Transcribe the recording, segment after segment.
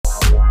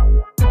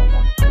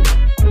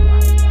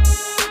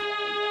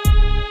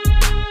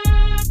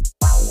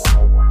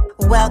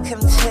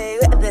Welcome to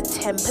the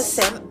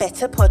 10%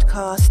 Better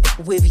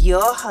podcast with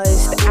your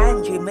host,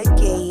 Andrew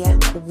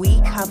McGee. We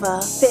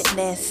cover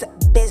fitness,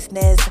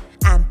 business,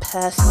 and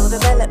personal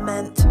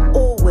development,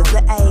 all with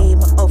the aim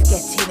of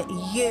getting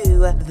you,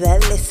 the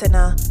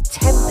listener,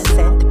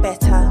 10%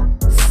 better.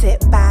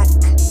 Sit back,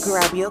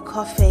 grab your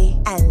coffee,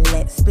 and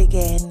let's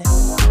begin.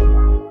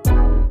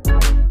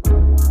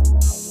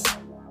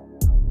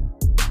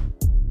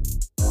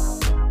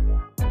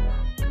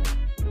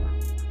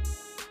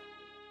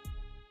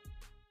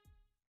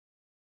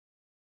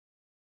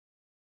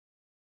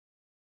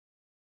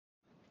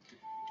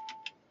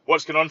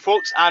 What's going on,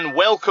 folks, and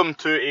welcome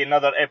to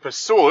another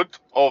episode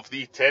of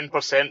the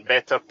 10%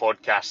 Better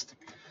podcast.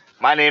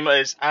 My name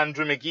is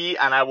Andrew McGee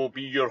and I will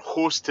be your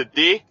host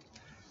today.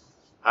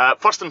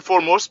 First and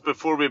foremost,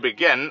 before we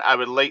begin, I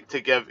would like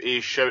to give a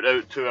shout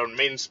out to our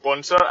main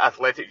sponsor,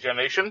 Athletic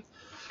Generation.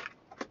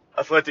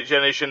 Athletic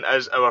Generation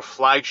is our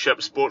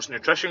flagship sports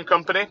nutrition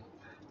company,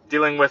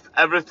 dealing with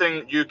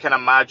everything you can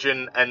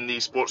imagine in the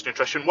sports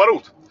nutrition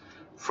world.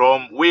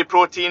 From whey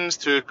proteins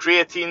to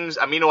creatines,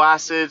 amino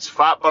acids,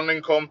 fat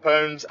burning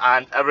compounds,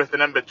 and everything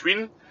in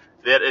between,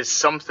 there is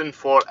something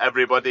for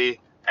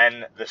everybody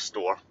in the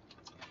store.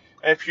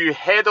 If you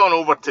head on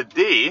over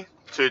today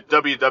to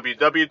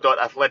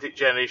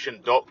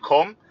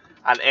www.athleticgeneration.com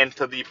and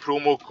enter the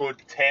promo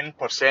code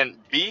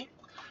 10%B,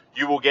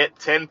 you will get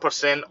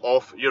 10%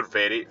 off your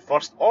very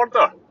first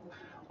order,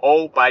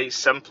 all by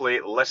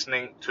simply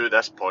listening to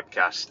this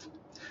podcast.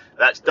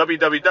 That's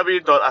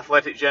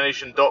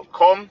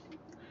www.athleticgeneration.com.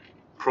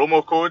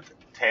 Promo code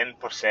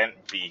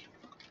 10%B.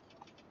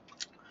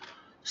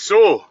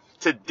 So,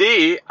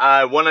 today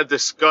I want to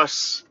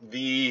discuss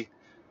the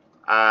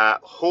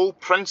whole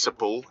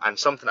principle and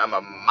something I'm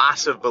a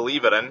massive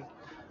believer in,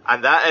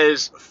 and that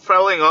is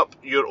filling up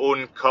your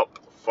own cup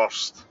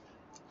first.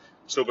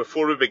 So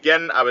before we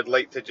begin, I would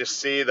like to just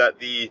say that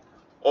the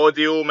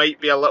audio might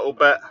be a little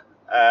bit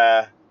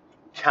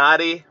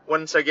carry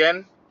once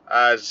again,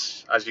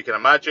 as you can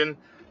imagine.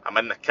 I'm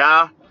in the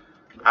car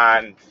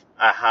and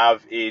I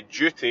have a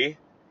duty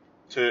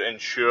to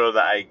ensure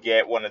that I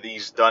get two of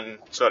these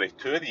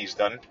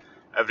done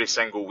every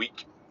single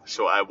week.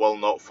 So I will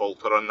not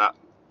falter on that,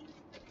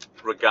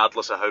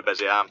 regardless of how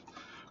busy I am.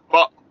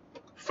 But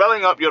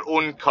filling up your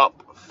own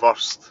cup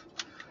first.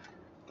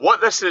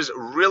 What this is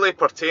really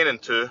pertaining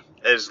to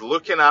is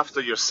looking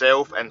after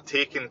yourself and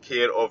taking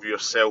care of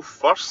yourself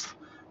first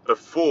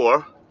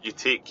before you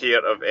take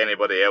care of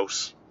anybody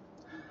else.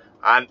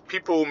 And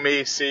people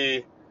may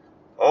say,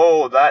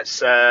 oh,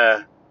 that's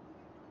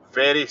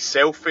very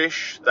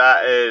selfish,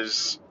 that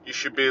is, you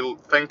should be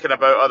thinking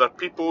about other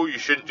people, you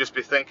shouldn't just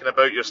be thinking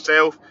about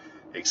yourself,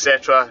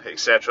 etc,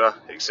 etc,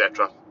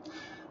 etc.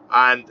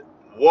 And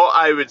what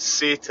I would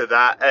say to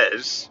that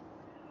is,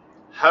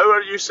 how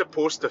are you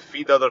supposed to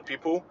feed other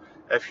people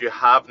if you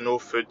have no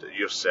food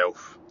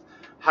yourself?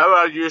 How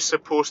are you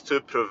supposed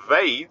to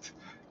provide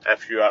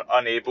if you are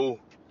unable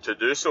to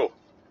do so?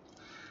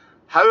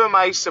 How am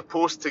I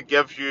supposed to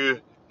give you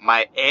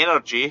my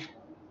energy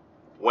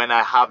when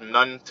I have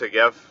none to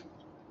give?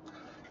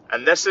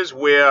 And this is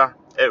where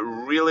it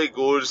really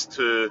goes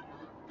to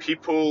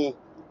people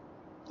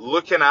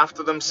looking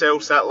after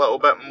themselves that little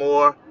bit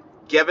more,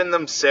 giving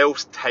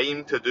themselves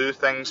time to do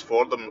things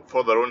for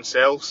their own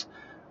selves,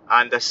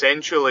 and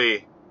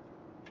essentially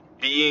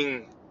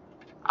being,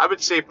 I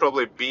would say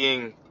probably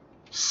being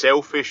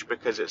selfish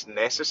because it's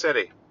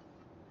necessary.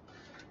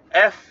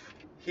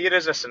 Here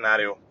is a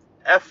scenario.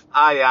 If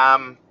I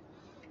am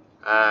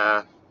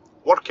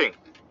working,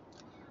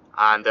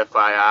 and if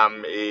I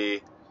am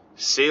a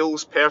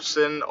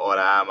salesperson, or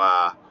I'm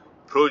a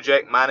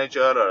project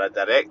manager, or a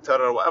director,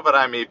 or whatever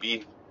I may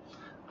be,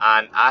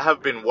 and I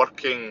have been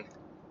working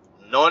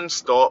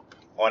non-stop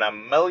on a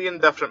million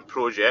different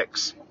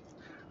projects,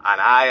 and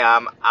I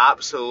am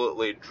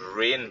absolutely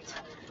drained.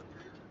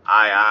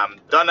 I am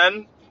done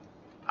in,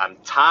 I'm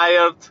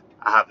tired,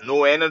 I have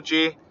no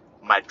energy,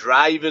 my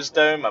drive is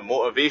down, my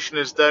motivation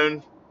is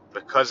down,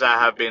 because I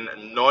have been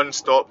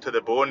non-stop to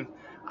the bone.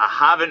 I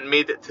haven't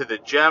made it to the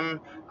gym,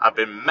 I've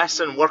been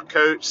missing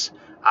workouts,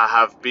 I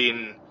have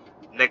been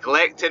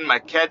neglecting my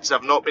kids,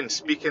 I've not been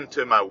speaking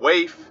to my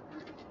wife,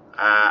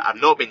 I've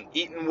not been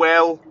eating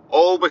well,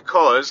 all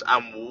because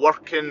I'm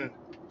working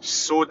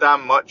so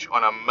damn much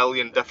on a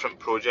million different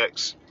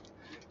projects.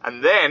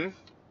 And then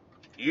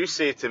you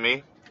say to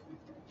me,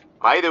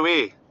 by the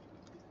way,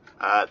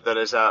 there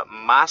is a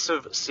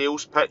massive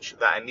sales pitch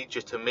that I need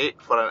you to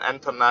make for an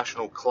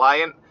international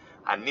client.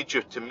 I need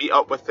you to meet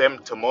up with them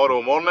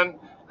tomorrow morning,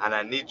 and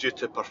I need you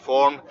to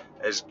perform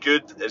as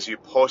good as you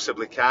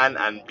possibly can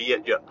and be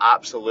at your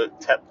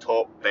absolute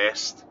tip-top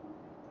best.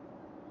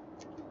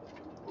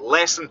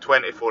 Less than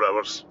 24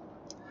 hours.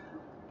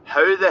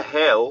 How the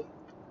hell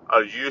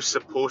are you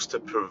supposed to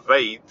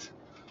provide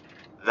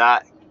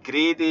that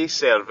grade A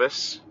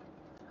service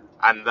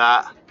and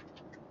that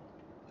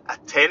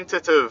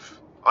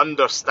attentive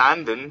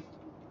understanding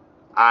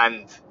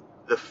and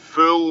the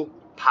full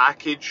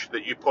package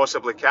that you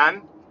possibly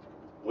can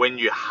when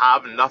you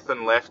have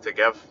nothing left to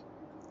give?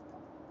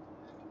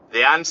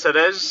 The answer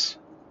is,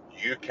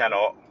 you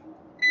cannot.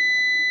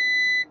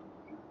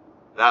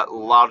 That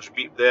large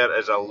beep there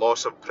is a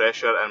loss of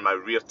pressure in my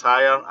rear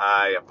tyre.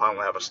 I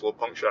apparently have a slow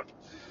puncture.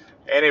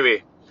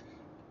 Anyway,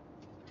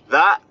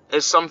 that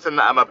is something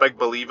that I'm a big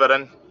believer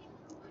in,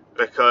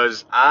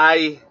 because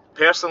I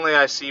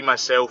see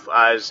myself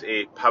as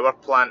a power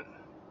plant.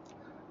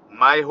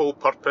 My whole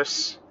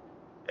purpose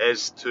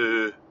is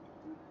to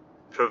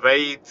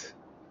provide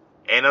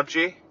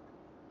energy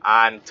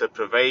and to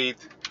provide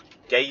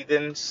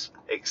guidance,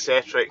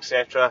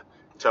 etc.,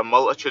 to a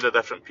multitude of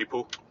different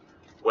people,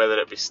 whether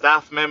it be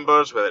staff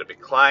members, whether it be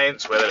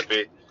clients, whether it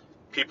be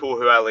people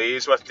who I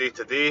liaise with day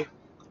to day.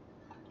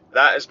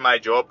 That is my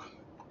job.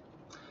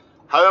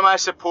 How am I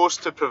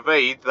supposed to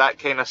provide that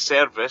kind of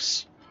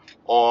service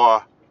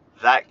or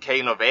that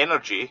kind of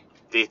energy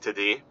day to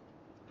day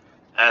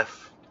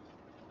if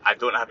I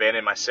don't have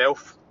any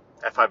myself,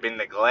 if I've been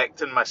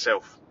neglecting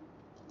myself?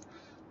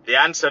 The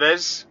answer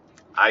is,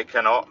 I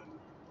cannot.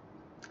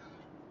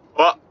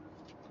 But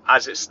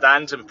as it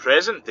stands in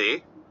present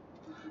day,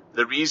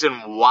 the reason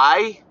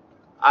why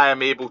I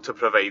am able to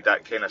provide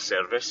that kind of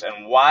service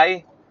and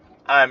why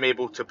I am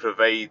able to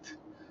provide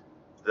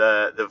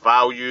the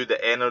value,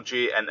 the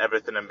energy and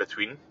everything in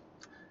between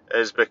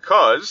is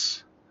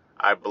because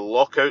I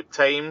block out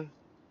time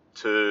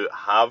to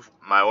have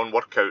my own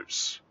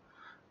workouts.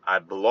 I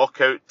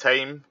block out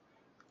time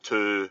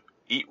to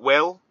eat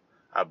well.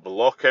 I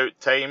block out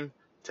time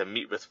to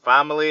meet with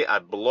family. I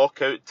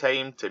block out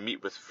time to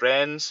meet with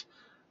friends,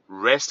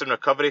 rest and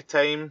recovery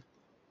time,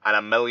 and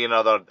a million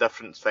other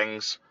different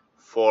things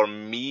for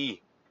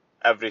me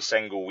every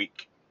single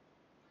week.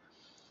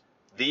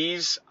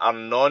 These are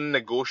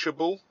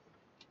non-negotiable.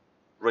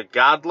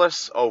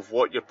 Regardless of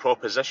what your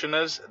proposition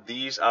is,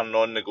 these are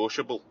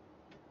non-negotiable.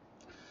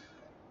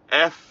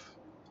 If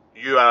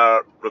you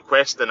are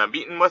requesting a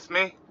meeting with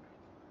me,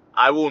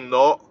 I will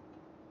not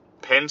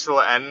pencil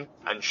it in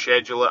and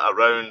schedule it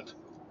around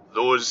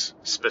those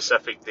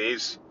specific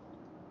days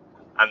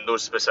and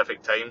those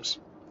specific times.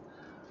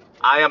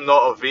 I am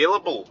not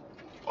available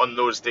on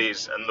those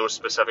days and those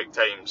specific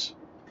times,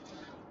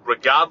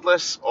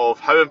 regardless of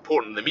how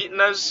important the meeting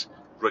is,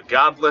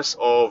 regardless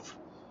of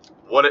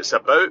what it's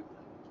about,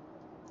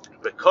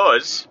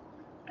 because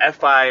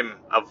if I'm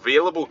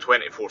available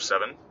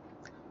 24/7,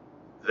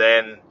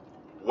 then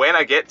when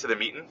I get to the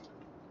meeting,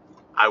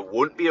 I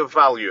won't be of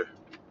value.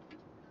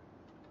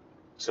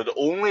 So the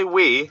only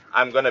way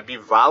I'm going to be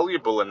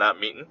valuable in that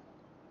meeting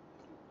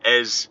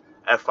is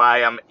if I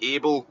am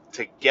able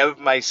to give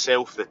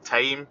myself the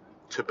time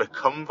to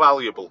become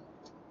valuable.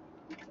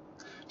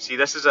 See,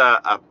 this is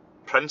a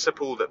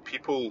principle that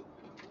people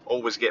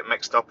always get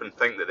mixed up and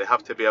think that they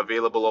have to be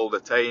available all the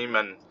time,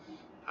 and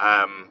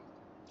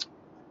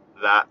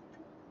that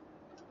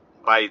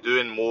by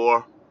doing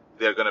more,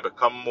 they're going to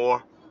become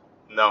more.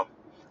 No.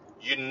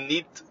 You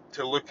need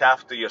to look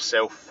after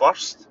yourself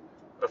first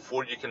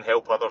before you can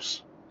help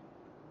others.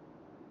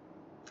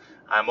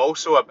 I'm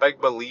also a big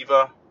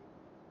believer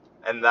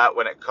in that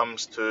when it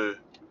comes to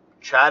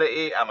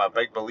charity. I'm a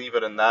big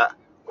believer in that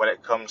when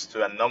it comes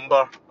to a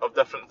number of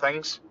different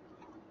things.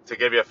 To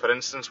give you, for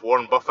instance,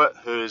 Warren Buffett,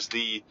 who is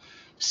the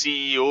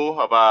CEO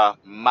of a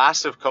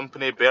massive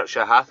company,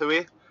 Berkshire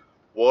Hathaway.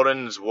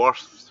 Warren's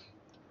worth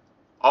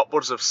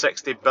upwards of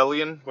 60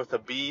 billion with a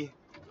B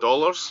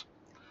dollars,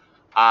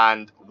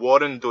 and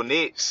Warren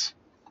donates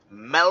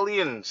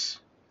millions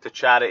to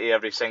charity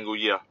every single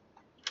year,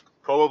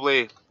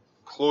 probably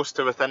close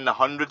to within the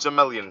hundreds of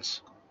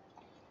millions,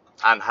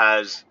 and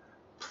has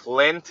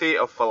plenty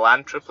of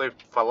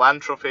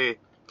philanthropy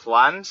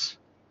plans.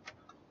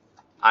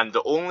 And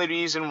the only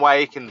reason why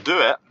he can do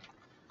it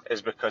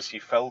is because he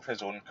filled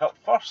his own cup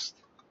first.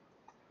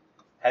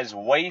 His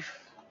wife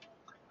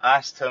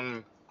asked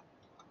him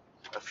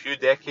a few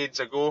decades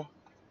ago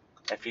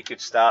if he could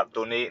start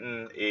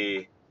donating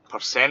a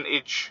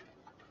percentage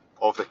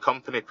of the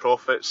company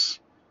profits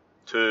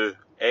to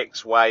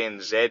X, Y,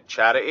 and Z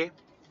charity.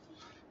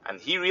 And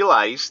he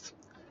realised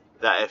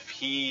that if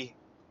he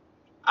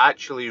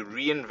actually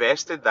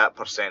reinvested that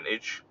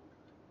percentage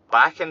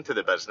back into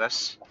the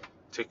business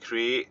to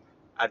create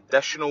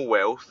additional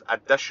wealth,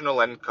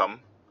 additional income,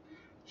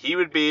 he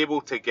would be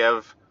able to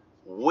give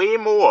way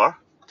more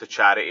to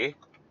charity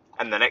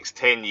in the next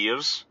 10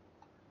 years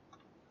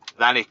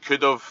than he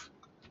could have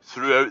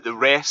throughout the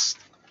rest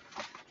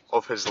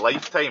of his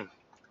lifetime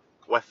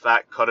with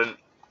that current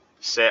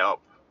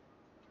setup.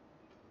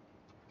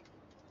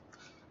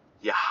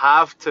 You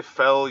have to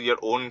fill your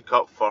own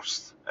cup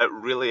first. It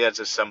really is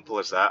as simple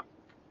as that.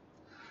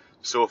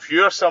 So if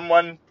you're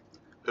someone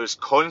who's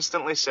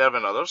constantly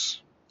serving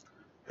others,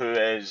 who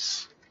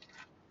is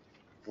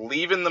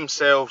leaving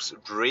themselves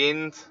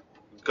drained,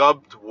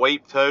 gubbed,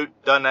 wiped out,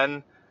 done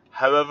in,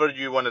 however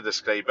you want to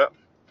describe it,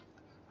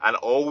 and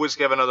always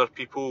giving other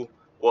people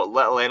what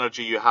little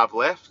energy you have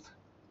left,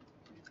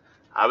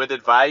 I would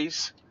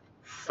advise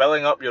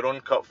filling up your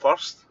own cup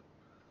first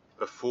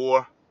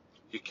before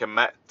you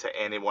commit to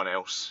anyone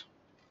else.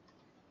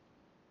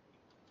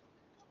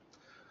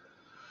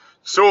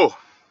 So,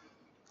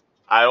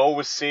 I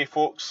always say,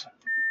 folks,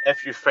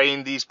 If you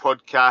find these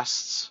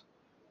podcasts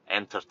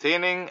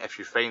entertaining, if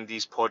you find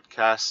these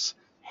podcasts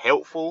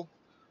helpful,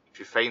 if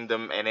you find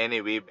them in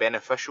any way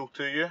beneficial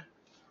to you,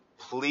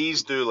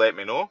 please do let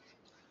me know.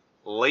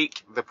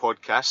 Like the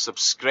podcast,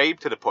 subscribe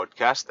to the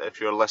podcast if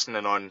you're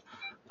listening on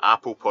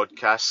Apple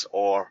Podcasts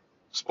or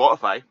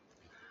Spotify,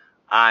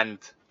 and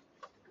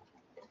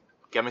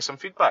give me some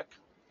feedback.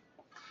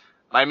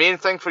 My main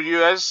thing for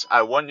you is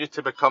I want you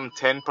to become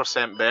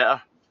 10%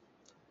 better.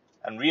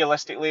 And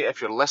realistically, if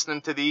you're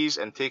listening to these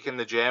and taking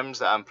the gems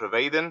that I'm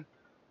providing,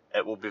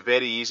 it will be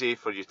very easy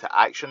for you to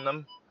action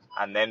them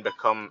and then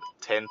become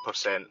 10%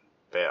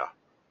 better.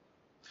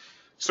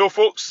 So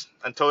folks,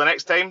 until the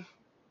next time,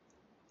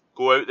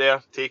 go out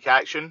there, take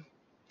action,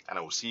 and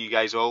I will see you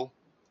guys all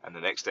in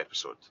the next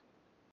episode.